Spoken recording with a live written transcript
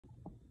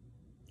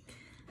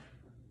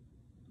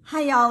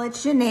Hi y'all,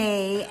 it's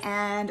Janae,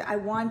 and I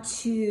want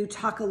to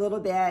talk a little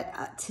bit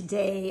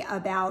today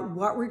about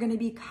what we're going to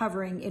be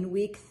covering in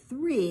week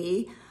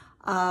 3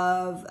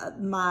 of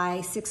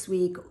my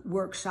 6-week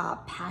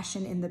workshop,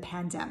 Passion in the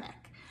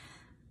Pandemic.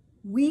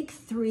 Week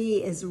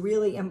 3 is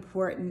really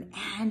important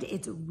and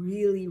it's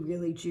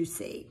really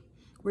juicy.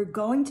 We're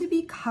going to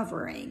be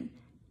covering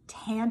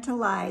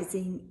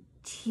tantalizing,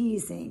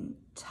 teasing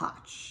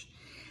touch.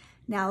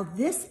 Now,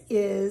 this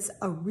is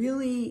a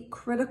really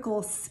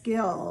critical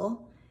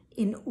skill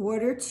in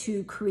order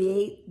to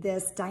create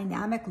this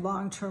dynamic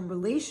long-term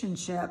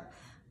relationship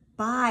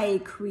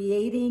by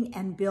creating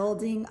and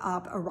building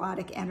up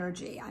erotic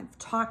energy. I've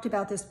talked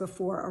about this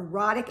before.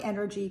 Erotic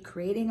energy,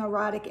 creating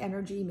erotic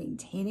energy,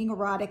 maintaining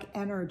erotic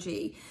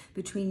energy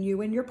between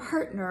you and your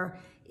partner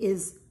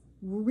is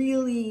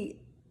really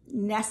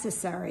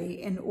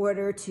necessary in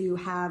order to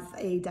have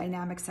a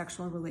dynamic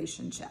sexual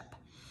relationship.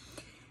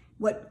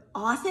 What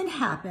often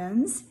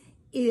happens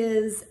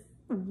is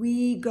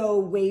we go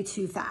way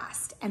too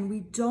fast and we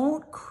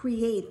don't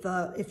create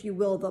the, if you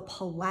will, the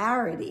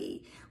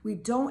polarity. We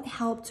don't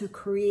help to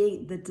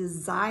create the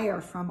desire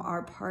from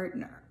our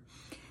partner.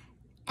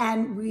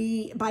 And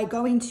by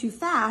going too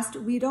fast,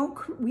 we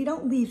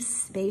don't leave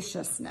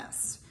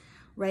spaciousness,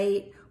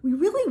 right? We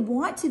really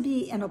want to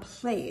be in a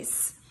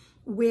place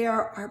where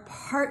our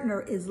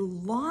partner is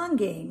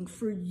longing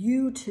for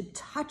you to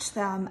touch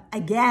them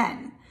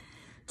again,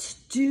 to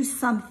do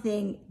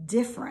something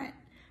different,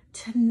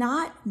 to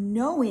not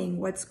knowing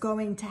what's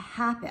going to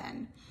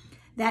happen.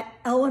 That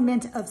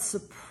element of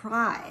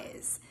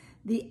surprise,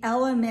 the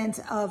element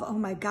of, oh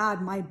my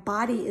God, my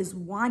body is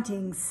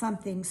wanting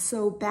something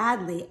so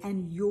badly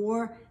and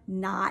you're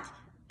not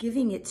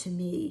giving it to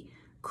me,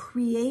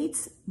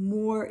 creates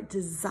more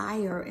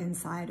desire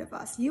inside of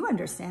us. You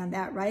understand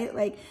that, right?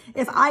 Like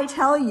if I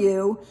tell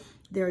you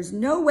there's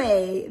no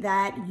way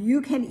that you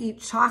can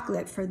eat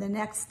chocolate for the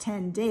next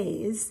 10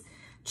 days,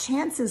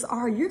 chances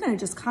are you're going to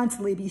just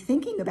constantly be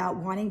thinking about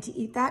wanting to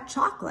eat that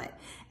chocolate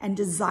and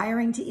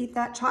desiring to eat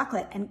that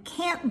chocolate and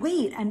can't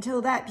wait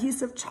until that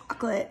piece of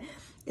chocolate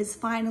is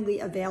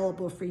finally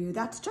available for you.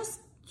 That's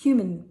just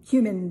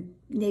human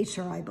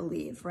nature, I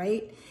believe,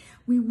 right?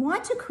 We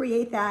want to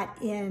create that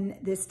in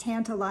this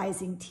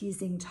tantalizing,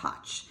 teasing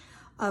touch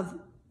of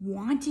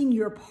wanting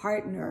your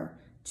partner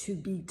to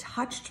be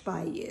touched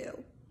by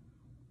you,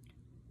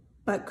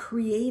 but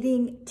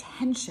creating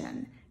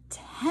tension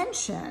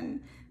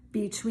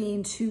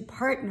between two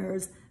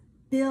partners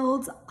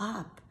builds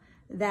up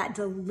that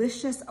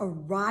delicious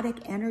erotic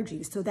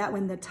energy so that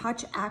when the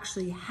touch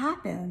actually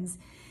happens,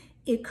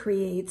 it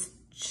creates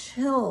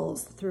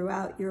chills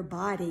throughout your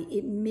body.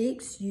 It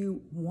makes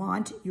you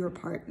want your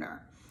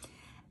partner.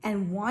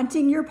 And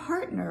wanting your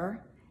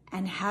partner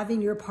and having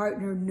your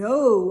partner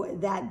know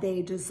that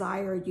they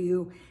desire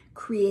you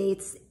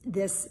creates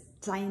this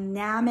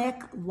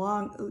dynamic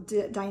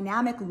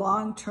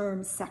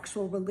long-term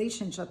sexual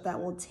relationship that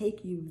will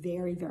take you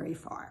very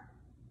far.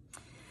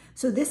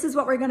 So this is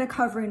what we're going to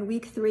cover in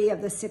week 3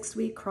 of the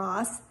 6-week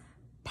cross,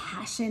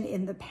 Passion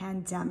in the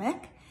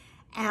Pandemic.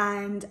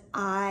 And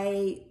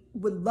I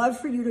would love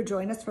for you to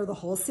join us for the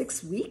whole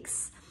 6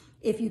 weeks.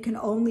 If you can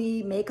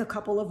only make a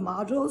couple of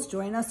modules,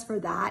 join us for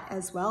that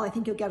as well. I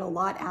think you'll get a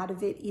lot out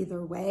of it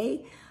either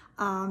way.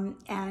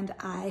 And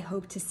I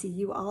hope to see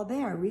you all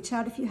there. Reach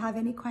out if you have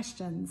any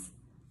questions.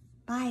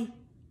 Bye.